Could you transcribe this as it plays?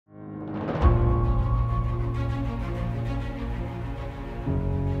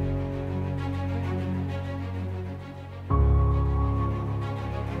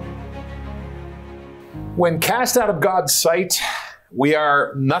When cast out of God's sight, we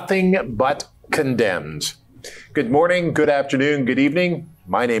are nothing but condemned. Good morning, good afternoon, good evening.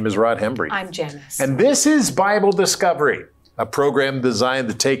 My name is Rod Hembry. I'm Janice. And this is Bible Discovery, a program designed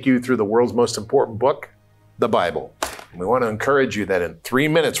to take you through the world's most important book, the Bible. And we want to encourage you that in 3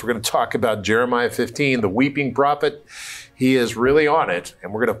 minutes, we're going to talk about Jeremiah 15, the weeping prophet. He is really on it,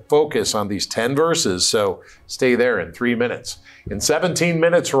 and we're going to focus on these 10 verses, so stay there in 3 minutes. In 17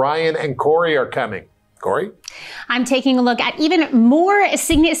 minutes, Ryan and Corey are coming. Corey? I'm taking a look at even more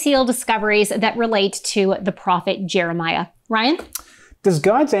Signet Seal discoveries that relate to the prophet Jeremiah. Ryan? Does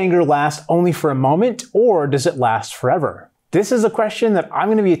God's anger last only for a moment, or does it last forever? This is a question that I'm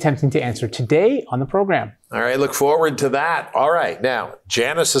going to be attempting to answer today on the program. All right, look forward to that. All right, now,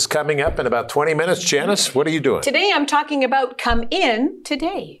 Janice is coming up in about 20 minutes. Janice, what are you doing? Today I'm talking about come in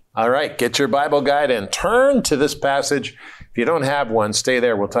today. All right, get your Bible guide and turn to this passage. If you don't have one, stay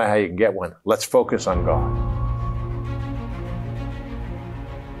there. We'll tell you how you can get one. Let's focus on God.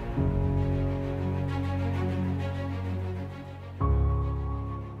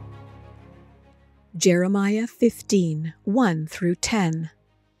 Jeremiah 15, 1 through 10.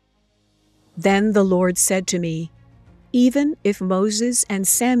 Then the Lord said to me, even if Moses and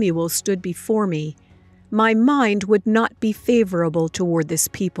Samuel stood before me, my mind would not be favorable toward this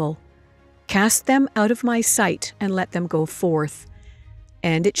people. Cast them out of my sight and let them go forth.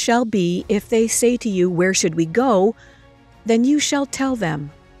 And it shall be, if they say to you, where should we go? Then you shall tell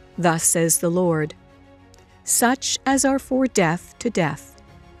them, thus says the Lord, such as are for death to death,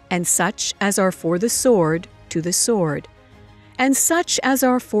 and such as are for the sword to the sword, and such as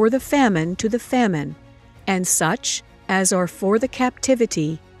are for the famine to the famine, and such as are for the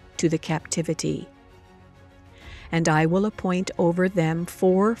captivity to the captivity. And I will appoint over them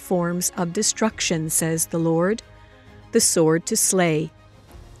 4 forms of destruction, says the Lord, the sword to slay,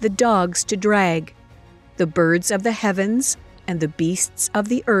 the dogs to drag, the birds of the heavens, and the beasts of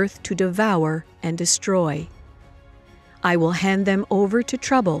the earth to devour and destroy. I will hand them over to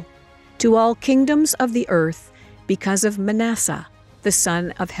trouble, to all kingdoms of the earth, because of Manasseh, the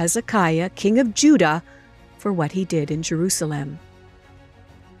son of Hezekiah, king of Judah, for what he did in Jerusalem.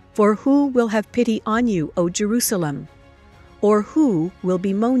 For who will have pity on you, O Jerusalem? Or who will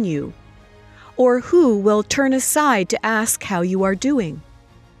bemoan you? Or who will turn aside to ask how you are doing?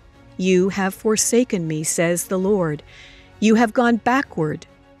 You have forsaken me, says the Lord. You have gone backward.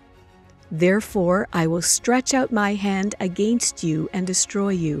 Therefore I will stretch out my hand against you and destroy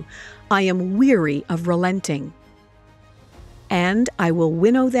you. I am weary of relenting. And I will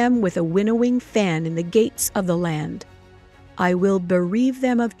winnow them with a winnowing fan in the gates of the land. I will bereave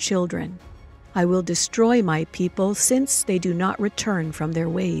them of children. I will destroy my people, since they do not return from their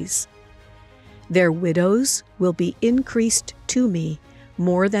ways. Their widows will be increased to me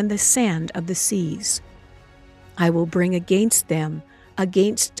more than the sand of the seas. I will bring against them,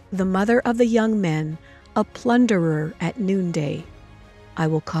 against the mother of the young men, a plunderer at noonday. I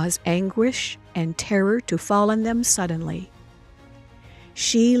will cause anguish and terror to fall on them suddenly.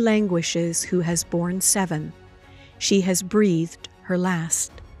 She languishes who has borne 7. She has breathed her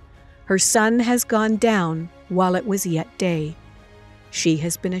last. Her sun has gone down while it was yet day. She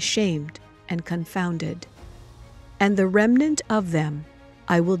has been ashamed and confounded. And the remnant of them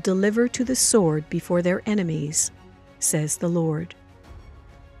I will deliver to the sword before their enemies, says the Lord.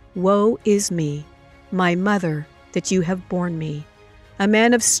 Woe is me, my mother, that you have borne me, a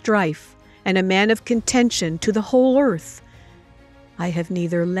man of strife and a man of contention to the whole earth. I have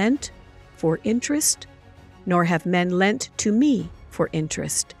neither lent for interest, nor have men lent to me for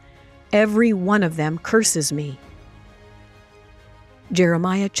interest. Every one of them curses me.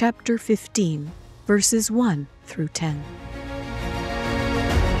 Jeremiah chapter 15, verses 1 through 10.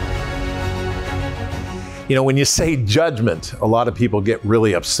 You know, when you say judgment, a lot of people get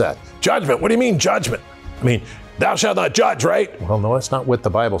really upset. Judgment? What do you mean judgment? I mean, thou shalt not judge, right? Well, no, that's not what the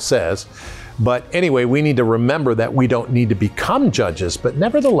Bible says. But anyway, we need to remember that we don't need to become judges, but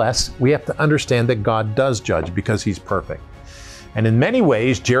nevertheless, we have to understand that God does judge because he's perfect. And in many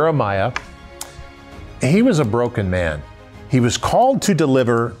ways, Jeremiah, he was a broken man. He was called to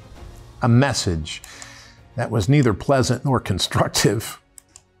deliver a message that was neither pleasant nor constructive.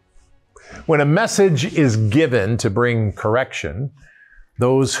 When a message is given to bring correction,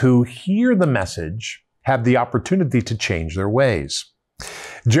 those who hear the message have the opportunity to change their ways.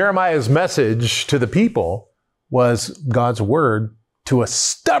 Jeremiah's message to the people was God's word to a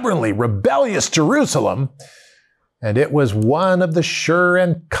stubbornly rebellious Jerusalem, and it was one of the sure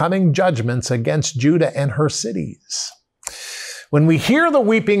and coming judgments against Judah and her cities. When we hear the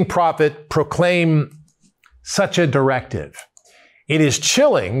weeping prophet proclaim such a directive, it is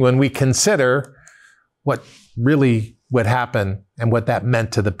chilling when we consider what really would happen and what that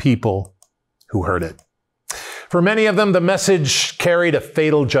meant to the people who heard it. For many of them, the message carried a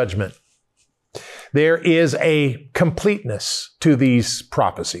fatal judgment. There is a completeness to these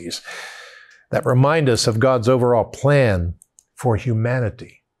prophecies that remind us of God's overall plan for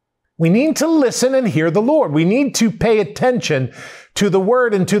humanity. We need to listen and hear the Lord. We need to pay attention to the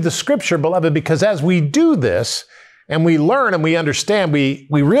Word and to the Scripture, beloved, because as we do this and we learn and we understand, we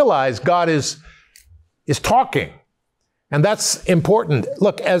realize God is talking. And that's important.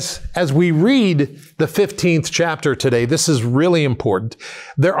 Look, as we read the 15th chapter today, this is really important.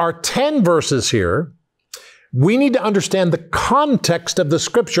 There are 10 verses here. We need to understand the context of the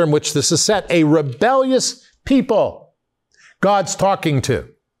Scripture in which this is set. A rebellious people God's talking to.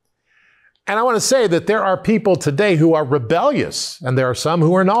 And I want to say that there are people today who are rebellious, and there are some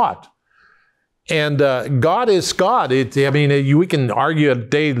who are not. And God is God. We can argue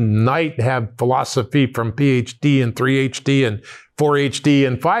day and night, have philosophy from PhD and 3HD and 4HD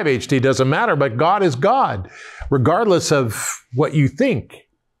and 5HD, doesn't matter, but God is God, regardless of what you think.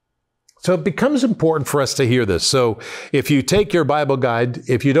 So it becomes important for us to hear this. So if you take your Bible guide,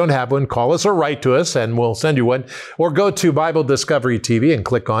 if you don't have one, call us or write to us and we'll send you one. Or go to Bible Discovery TV and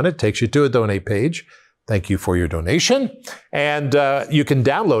click on it. Takes you to a donate page. Thank you for your donation. And you can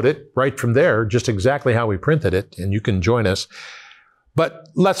download it right from there, just exactly how we printed it, and you can join us. But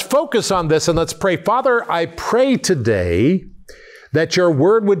let's focus on this and let's pray. Father, I pray today that your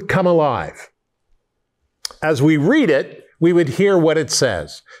word would come alive. As we read it, we would hear what it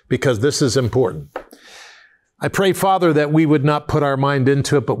says, because this is important. I pray, Father, that we would not put our mind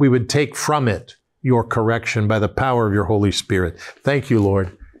into it, but we would take from it your correction by the power of your Holy Spirit. Thank you,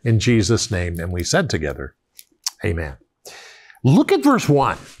 Lord, in Jesus' name. And we said together, amen. Look at verse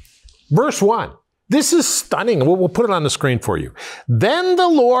 1. Verse 1. This is stunning. We'll put it on the screen for you. Then the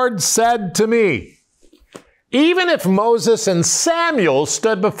Lord said to me, even if Moses and Samuel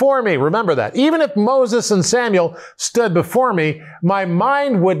stood before me, remember that, even if Moses and Samuel stood before me, my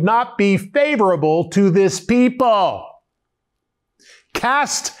mind would not be favorable to this people.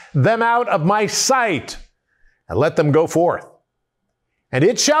 Cast them out of my sight and let them go forth. And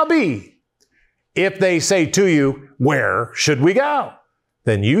it shall be, if they say to you, where should we go?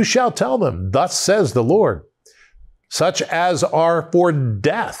 Then you shall tell them, thus says the Lord, such as are for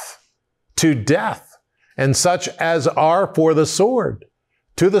death, to death, and such as are for the sword,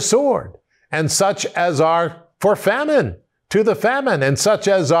 to the sword, and such as are for famine, to the famine, and such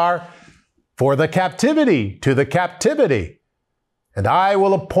as are for the captivity, to the captivity. And I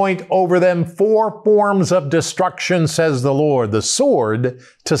will appoint over them 4 forms of destruction, says the Lord, the sword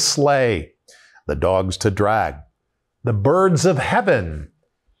to slay, the dogs to drag, the birds of heaven,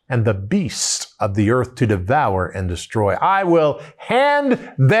 and the beasts of the earth to devour and destroy. I will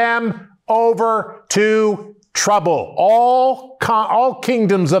hand them over to trouble, all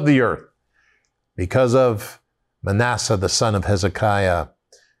kingdoms of the earth, because of Manasseh, the son of Hezekiah,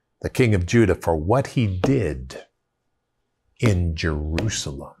 the king of Judah, for what he did in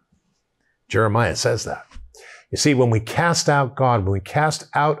Jerusalem. Jeremiah says that. You see, when we cast out God, when we cast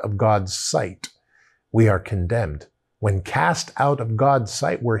out of God's sight, we are condemned. When cast out of God's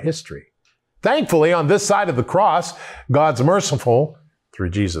sight, we're history. Thankfully, on this side of the cross, God's merciful through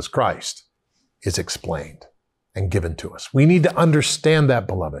Jesus Christ is explained and given to us. We need to understand that,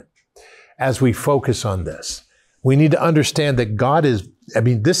 beloved, as we focus on this. We need to understand that God is,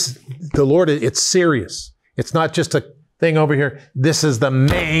 the Lord, it's serious. It's not just a thing over here. This is the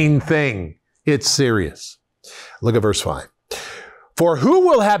main thing. It's serious. Look at verse 5. For who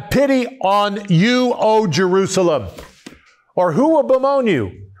will have pity on you, O Jerusalem? Or who will bemoan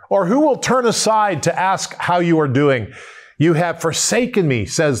you? Or who will turn aside to ask how you are doing? You have forsaken me,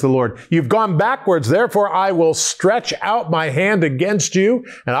 says the Lord. You've gone backwards. Therefore, I will stretch out my hand against you,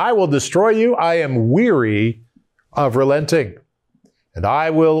 and I will destroy you. I am weary of relenting. And I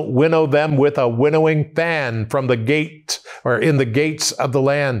will winnow them with a winnowing fan from the gate, or in the gates of the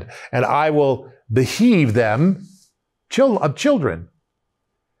land. And I will beheave them of children.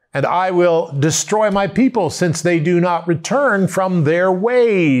 And I will destroy my people, since they do not return from their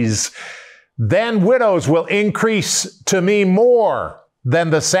ways. Then widows will increase to me more than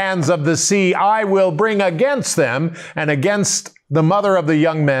the sands of the sea. I will bring against them and against the mother of the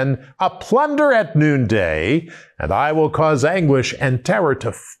young men a plunder at noonday, and I will cause anguish and terror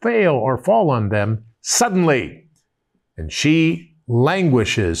to fail or fall on them suddenly. And she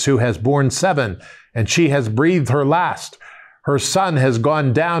languishes who has borne 7, and she has breathed her last. Her son has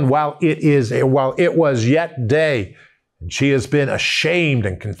gone down while it was yet day. And she has been ashamed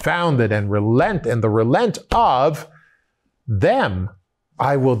and confounded, and the relent of them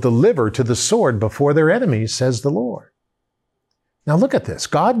I will deliver to the sword before their enemies, says the Lord. Now look at this.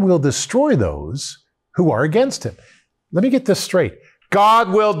 God will destroy those who are against him. Let me get this straight. God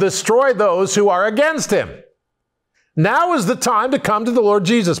will destroy those who are against him. Now is the time to come to the Lord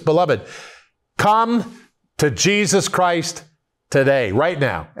Jesus. Beloved, come to Jesus Christ today, right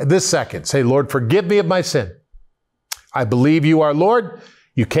now, at this second. Say, Lord, forgive me of my sin. I believe you are Lord.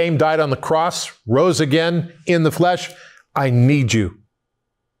 You came, died on the cross, rose again in the flesh. I need you.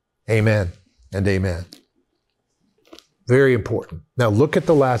 Amen and amen. Very important. Now look at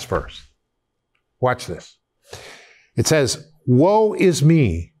the last verse. Watch this. It says, woe is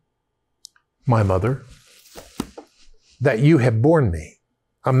me, my mother, that you have borne me,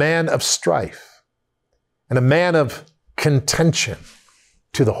 a man of strife and a man of contention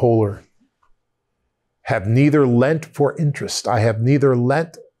to the whole earth. Have neither lent for interest. I have neither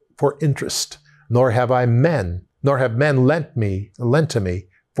lent for interest, nor have men lent to me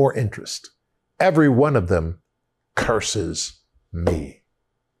for interest. Every one of them curses me.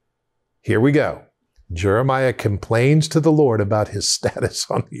 Here we go. Jeremiah complains to the Lord about his status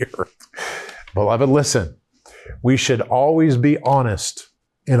on the earth. Beloved, listen. We should always be honest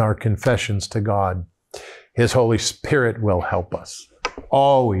in our confessions to God. His Holy Spirit will help us.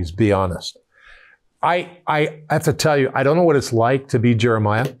 Always be honest. I have to tell you, I don't know what it's like to be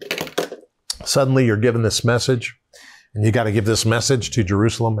Jeremiah. Suddenly you're given this message, and you got to give this message to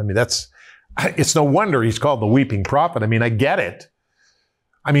Jerusalem. I mean, it's no wonder he's called the weeping prophet. I mean, I get it.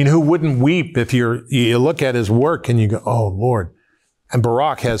 I mean, who wouldn't weep if you look at his work and you go, oh, Lord. And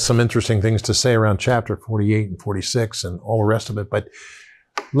Baruch has some interesting things to say around chapter 48 and 46 and all the rest of it. But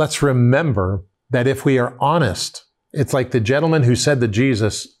let's remember that if we are honest, it's like the gentleman who said to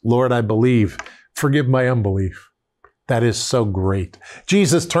Jesus, Lord, I believe, forgive my unbelief. That is so great.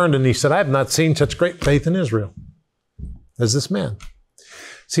 Jesus turned and he said, I have not seen such great faith in Israel as this man.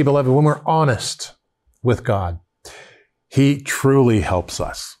 See, beloved, when we're honest with God, he truly helps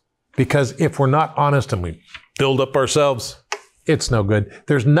us. Because if we're not honest and we build up ourselves, it's no good.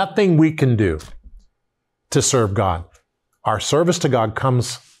 There's nothing we can do to serve God. Our service to God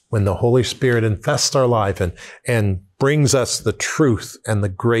comes when the Holy Spirit infests our life and brings us the truth and the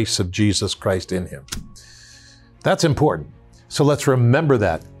grace of Jesus Christ in him. That's important. So let's remember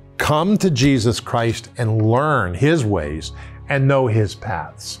that. Come to Jesus Christ and learn his ways and know his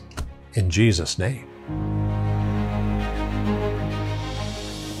paths. In Jesus' name.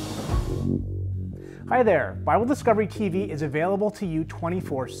 Hi there, Bible Discovery TV is available to you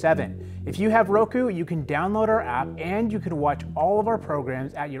 24/7. If you have Roku, you can download our app and you can watch all of our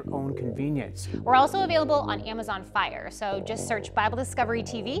programs at your own convenience. We're also available on Amazon Fire, so just search Bible Discovery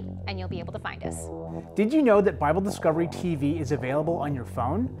TV and you'll be able to find us. Did you know that Bible Discovery TV is available on your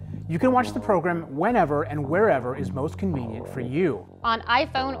phone? You can watch the program whenever and wherever is most convenient for you. On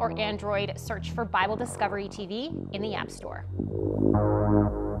iPhone or Android, search for Bible Discovery TV in the App Store.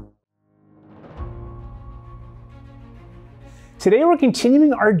 Today we're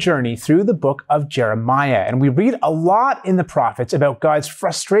continuing our journey through the book of Jeremiah, and we read a lot in the prophets about God's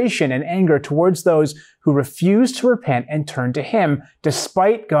frustration and anger towards those who refuse to repent and turn to him,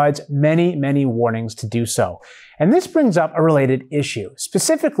 despite God's many, many warnings to do so. And this brings up a related issue,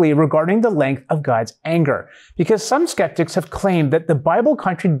 specifically regarding the length of God's anger, because some skeptics have claimed that the Bible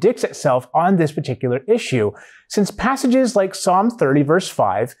contradicts itself on this particular issue, since passages like Psalm 30 verse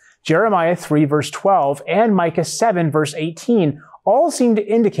 5, Jeremiah 3 verse 12, and Micah 7 verse 18 all seem to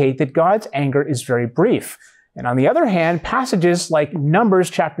indicate that God's anger is very brief. And on the other hand, passages like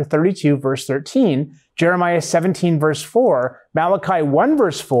Numbers chapter 32 verse 13, Jeremiah 17 verse 4, Malachi 1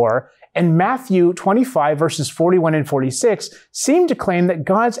 verse 4, and Matthew 25 verses 41 and 46 seem to claim that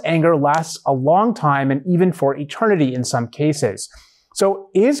God's anger lasts a long time and even for eternity in some cases. So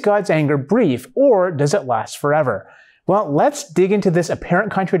is God's anger brief, or does it last forever? Well, let's dig into this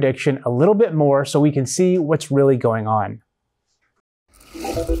apparent contradiction a little bit more so we can see what's really going on.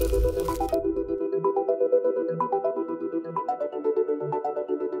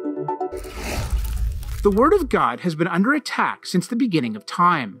 The Word of God has been under attack since the beginning of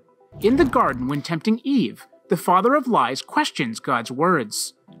time. In the garden, when tempting Eve, the father of lies questions God's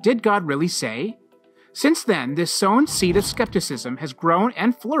words. Did God really say? Since then, this sown seed of skepticism has grown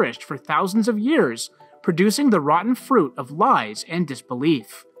and flourished for thousands of years, producing the rotten fruit of lies and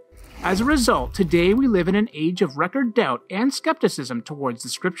disbelief. As a result, today we live in an age of record doubt and skepticism towards the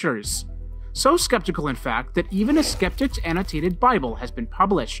scriptures. So skeptical, in fact, that even a skeptic's annotated Bible has been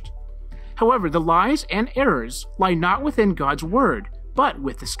published. However, the lies and errors lie not within God's word, but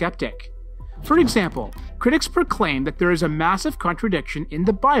with the skeptic. For example, critics proclaim that there is a massive contradiction in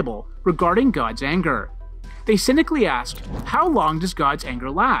the Bible regarding God's anger. They cynically ask, how long does God's anger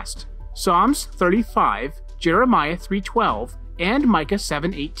last? Psalms 35, Jeremiah 3:12, and Micah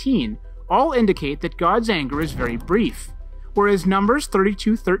 7:18 all indicate that God's anger is very brief, whereas Numbers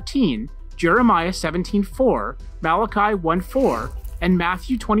 32:13, Jeremiah 17:4, Malachi 1:4, and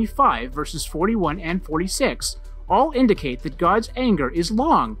Matthew 25 verses 41 and 46 all indicate that God's anger is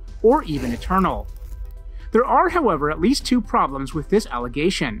long or even eternal. There are, however, at least two problems with this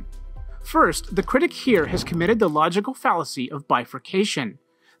allegation. First, the critic here has committed the logical fallacy of bifurcation.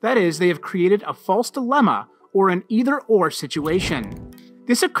 That is, they have created a false dilemma or an either-or situation.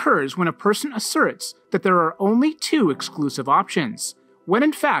 This occurs when a person asserts that there are only two exclusive options, when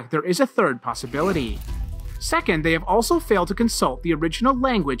in fact there is a third possibility. Second, they have also failed to consult the original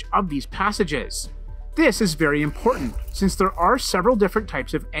language of these passages. This is very important, since there are several different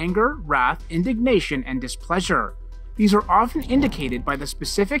types of anger, wrath, indignation, and displeasure. These are often indicated by the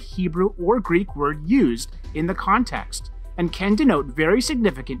specific Hebrew or Greek word used in the context, and can denote very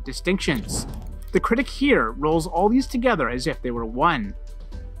significant distinctions. The critic here rolls all these together as if they were one.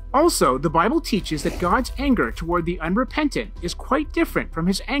 Also, the Bible teaches that God's anger toward the unrepentant is quite different from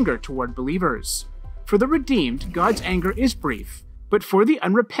his anger toward believers. For the redeemed, God's anger is brief, but for the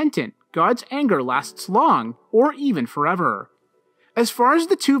unrepentant, God's anger lasts long, or even forever. As far as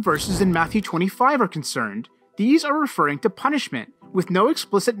the two verses in Matthew 25 are concerned, these are referring to punishment, with no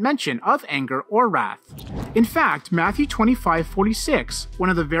explicit mention of anger or wrath. In fact, Matthew 25:46, one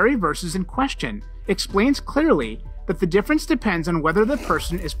of the very verses in question, explains clearly that the difference depends on whether the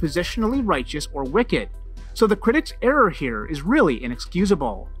person is positionally righteous or wicked, so the critic's error here is really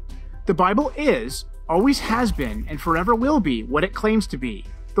inexcusable. The Bible is, always has been, and forever will be what it claims to be,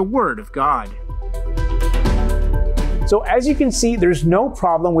 the Word of God. So as you can see, there's no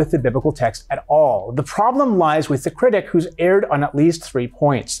problem with the biblical text at all. The problem lies with the critic, who's erred on at least 3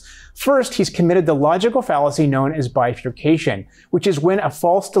 points. First, he's committed the logical fallacy known as bifurcation, which is when a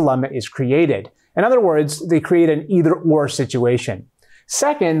false dilemma is created. In other words, they create an either-or situation.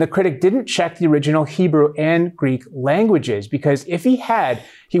 Second, the critic didn't check the original Hebrew and Greek languages, because if he had,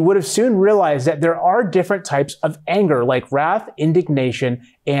 he would have soon realized that there are different types of anger, like wrath, indignation,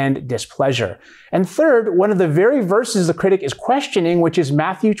 and displeasure. And third, one of the very verses the critic is questioning, which is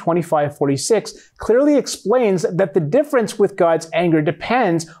Matthew 25:46, clearly explains that the difference with God's anger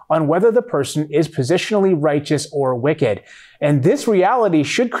depends on whether the person is positionally righteous or wicked. And this reality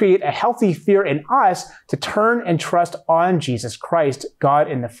should create a healthy fear in us to turn and trust on Jesus Christ,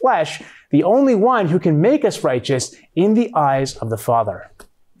 God in the flesh, the only one who can make us righteous in the eyes of the Father.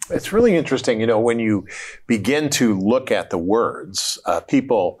 It's really interesting, when you begin to look at the words,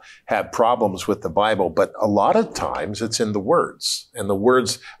 people have problems with the Bible, but a lot of times it's in the words. And the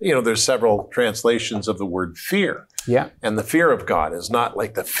words, there's several translations of the word fear. Yeah. And the fear of God is not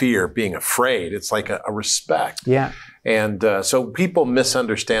like the fear being afraid. It's like a respect. Yeah. And so people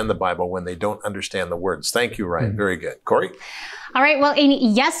misunderstand the Bible when they don't understand the words. Thank you, Ryan. Very good. Corey? All right, well, in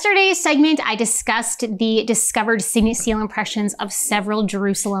yesterday's segment, I discussed the discovered signet seal impressions of several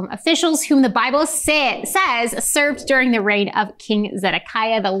Jerusalem officials whom the Bible says served during the reign of King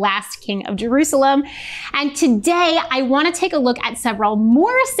Zedekiah, the last king of Jerusalem. And today, I want to take a look at several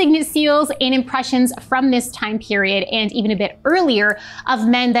more signet seals and impressions from this time period and even a bit earlier of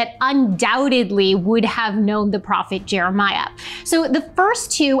men that undoubtedly would have known the prophet Jeremiah. So the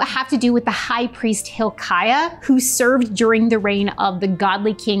first two have to do with the high priest Hilkiah, who served during the reign of the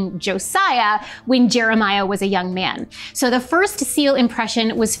godly king Josiah when Jeremiah was a young man. So the first seal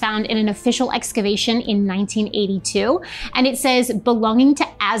impression was found in an official excavation in 1982, and it says belonging to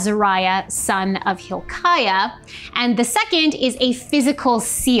Azariah, son of Hilkiah. And the second is a physical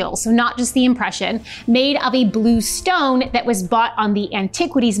seal, so not just the impression, made of a blue stone that was bought on the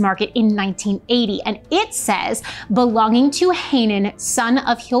antiquities market in 1980. And it says belonging to Hanan, son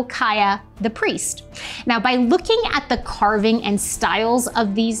of Hilkiah, the priest. Now, by looking at the carving and styles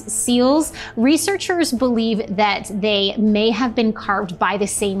of these seals, researchers believe that they may have been carved by the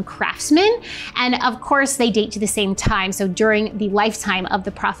same craftsman, and of course they date to the same time, so during the lifetime of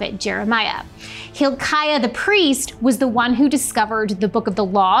the prophet Jeremiah. Hilkiah the priest was the one who discovered the book of the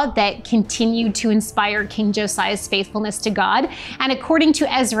law that continued to inspire King Josiah's faithfulness to God, and according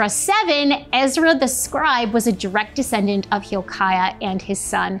to Ezra 7, Ezra the scribe was a direct descendant of Hilkiah and his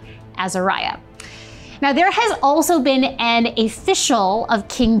son Azariah. Now, there has also been an official of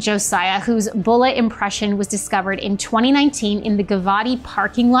King Josiah whose bullet impression was discovered in 2019 in the Gavati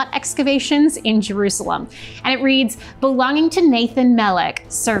parking lot excavations in Jerusalem. And it reads, belonging to Nathan Melech,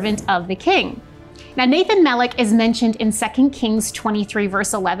 servant of the king. Now, Nathan Melech is mentioned in 2 Kings 23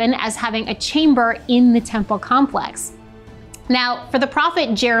 verse 11 as having a chamber in the temple complex. Now, for the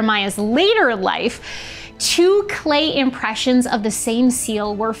prophet Jeremiah's later life, 2 clay impressions of the same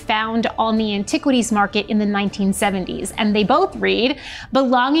seal were found on the antiquities market in the 1970s, and they both read,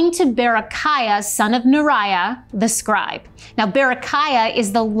 belonging to Berechiah, son of Neriah, the scribe. Now, Berechiah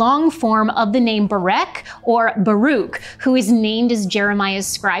is the long form of the name Berech or Baruch, who is named as Jeremiah's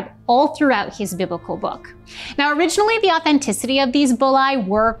scribe all throughout his biblical book. Now, originally the authenticity of these bullae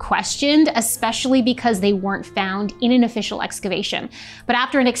were questioned, especially because they weren't found in an official excavation. But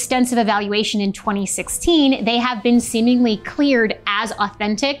after an extensive evaluation in 2016, they have been seemingly cleared as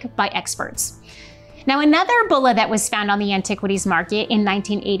authentic by experts. Now, another bulla that was found on the antiquities market in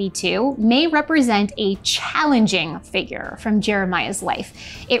 1982 may represent a challenging figure from Jeremiah's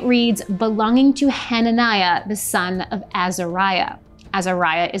life. It reads, belonging to Hananiah, the son of Azariah.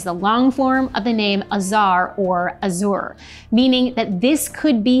 Azariah is the long form of the name Azar or Azur, meaning that this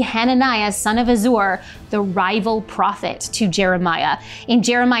could be Hananiah, son of Azur, the rival prophet to Jeremiah. In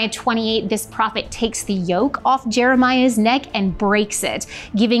Jeremiah 28, this prophet takes the yoke off Jeremiah's neck and breaks it,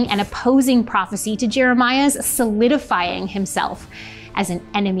 giving an opposing prophecy to Jeremiah's, solidifying himself as an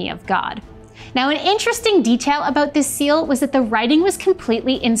enemy of God. Now, an interesting detail about this seal was that the writing was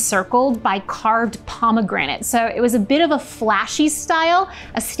completely encircled by carved pomegranate, so it was a bit of a flashy style,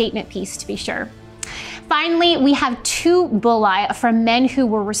 a statement piece to be sure. Finally, we have 2 bullae from men who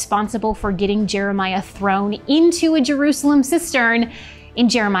were responsible for getting Jeremiah thrown into a Jerusalem cistern in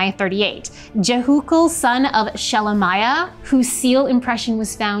Jeremiah 38. Jehukel, son of Shelemiah, whose seal impression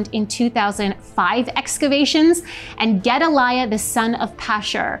was found in 2005 excavations, and Gedaliah, the son of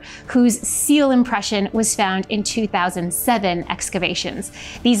Pashur, whose seal impression was found in 2007 excavations.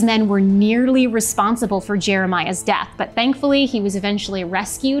 These men were nearly responsible for Jeremiah's death, but thankfully he was eventually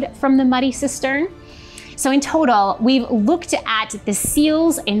rescued from the muddy cistern. So in total, we've looked at the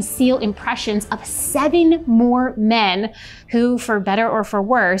seals and seal impressions of 7 more men who, for better or for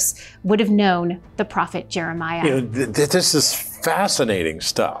worse, would have known the prophet Jeremiah. You know, this is fascinating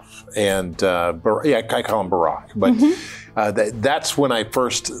stuff. And yeah, I call him Barak. But that's when I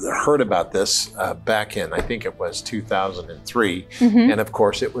first heard about this back in, I think it was 2003. And of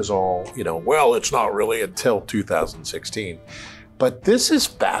course, it was all, you know, well, it's not really until 2016. But this is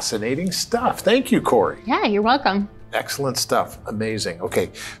fascinating stuff. Thank you, Corey. Yeah, you're welcome. Excellent stuff. Amazing. Okay,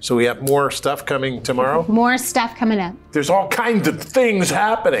 so we have more stuff coming tomorrow? More stuff coming up. There's all kinds of things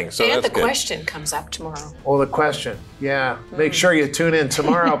happening, so And that's the good. question comes up tomorrow. Oh, the question. Yeah, make sure you tune in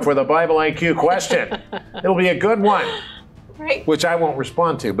tomorrow for the Bible IQ question. It'll be a good one, Right. which I won't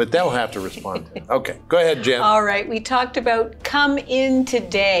respond to, but they'll have to respond to. Okay, go ahead, Jen. All right, we talked about come in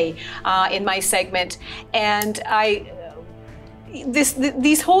today in my segment, and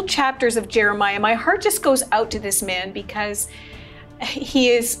these whole chapters of Jeremiah, my heart just goes out to this man because he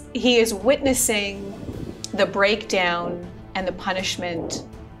is witnessing the breakdown and the punishment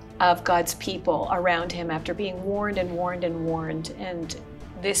of God's people around him after being warned and warned and warned. And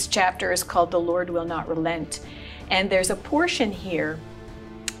this chapter is called "The Lord Will Not Relent." And there's a portion here,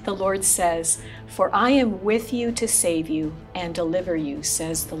 the Lord says, "For I am with you to save you and deliver you,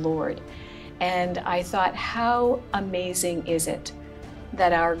 says the Lord." And I thought, how amazing is it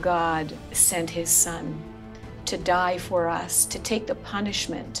that our God sent his son to die for us, to take the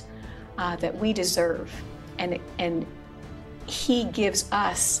punishment that we deserve. And he gives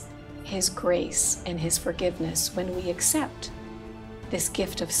us his grace and his forgiveness when we accept this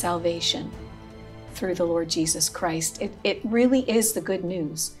gift of salvation through the Lord Jesus Christ. It really is the good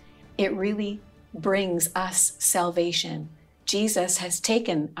news. It really brings us salvation. Jesus has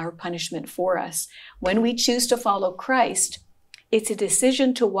taken our punishment for us. When we choose to follow Christ, it's a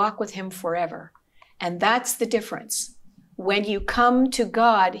decision to walk with him forever. And that's the difference. When you come to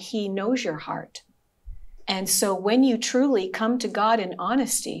God, he knows your heart. And so when you truly come to God in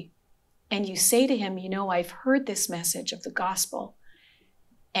honesty and you say to him, you know, I've heard this message of the gospel,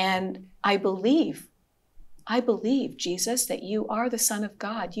 and I believe, Jesus, that you are the Son of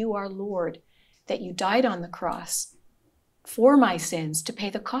God, you are Lord, that you died on the cross for my sins to pay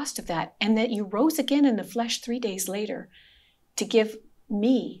the cost of that, and that you rose again in the flesh 3 days later to give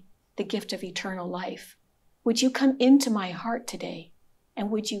me the gift of eternal life. Would you come into my heart today, and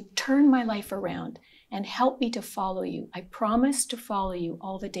would you turn my life around and help me to follow you? I promise to follow you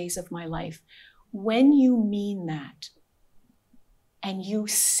all the days of my life. When you mean that, and you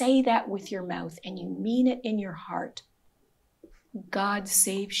say that with your mouth, and you mean it in your heart, God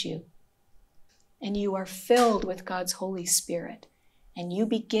saves you. And you are filled with God's Holy Spirit, and you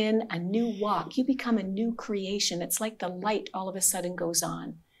begin a new walk. You become a new creation. It's like the light all of a sudden goes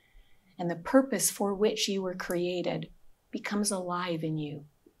on, and the purpose for which you were created becomes alive in you.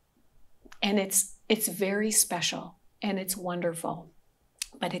 And it's very special, and it's wonderful.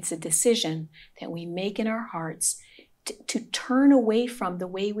 but it's a decision that we make in our hearts to turn away from the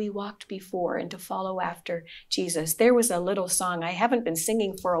way we walked before and to follow after Jesus. There was a little song I haven't been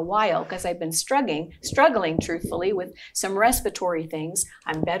singing for a while because I've been struggling truthfully with some respiratory things.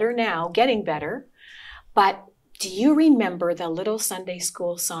 I'm better now, getting better. But do you remember the little Sunday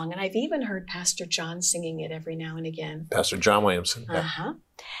school song? And I've even heard Pastor John singing it every now and again. Pastor John Williamson. Yeah. Uh-huh.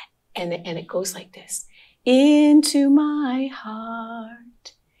 And it goes like this. Into my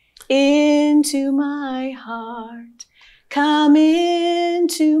heart, into my heart, come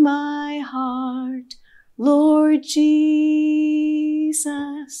into my heart, Lord Jesus.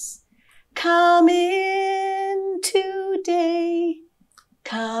 Come in today,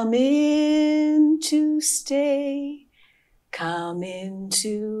 come in to stay, come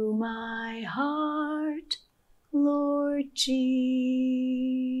into my heart, Lord Jesus.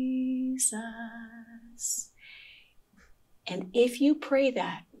 And if you pray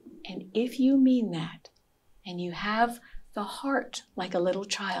that, and if you mean that, and you have the heart like a little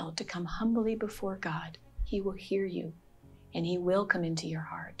child to come humbly before God, He will hear you and He will come into your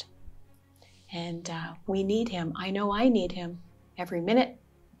heart. And we need Him. I know I need Him every minute,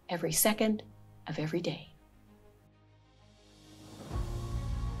 every second of every day.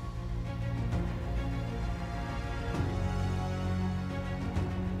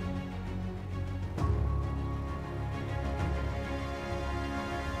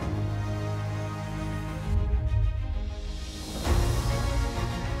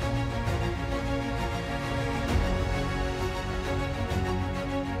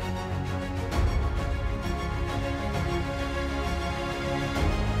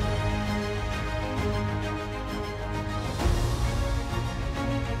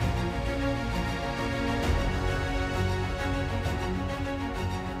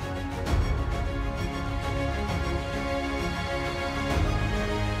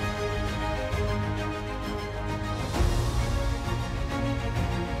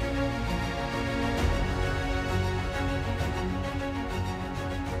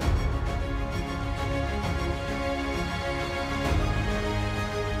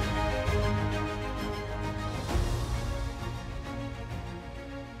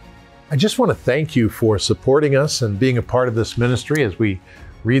 I just want to thank you for supporting us and being a part of this ministry as we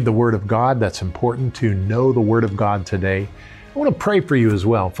read the Word of God. That's important to know the Word of God today. I want to pray for you as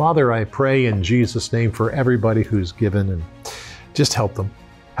well. Father, I pray in Jesus' name for everybody who's given, and just help them.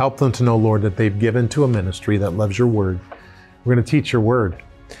 Help them to know, Lord, that they've given to a ministry that loves your Word. We're going to teach your Word.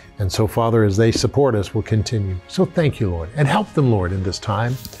 And so, Father, as they support us, we'll continue. So thank you, Lord. And help them, Lord, in this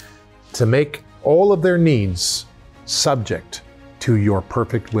time to make all of their needs subject to your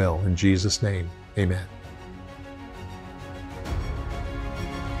perfect will. In Jesus' name, amen.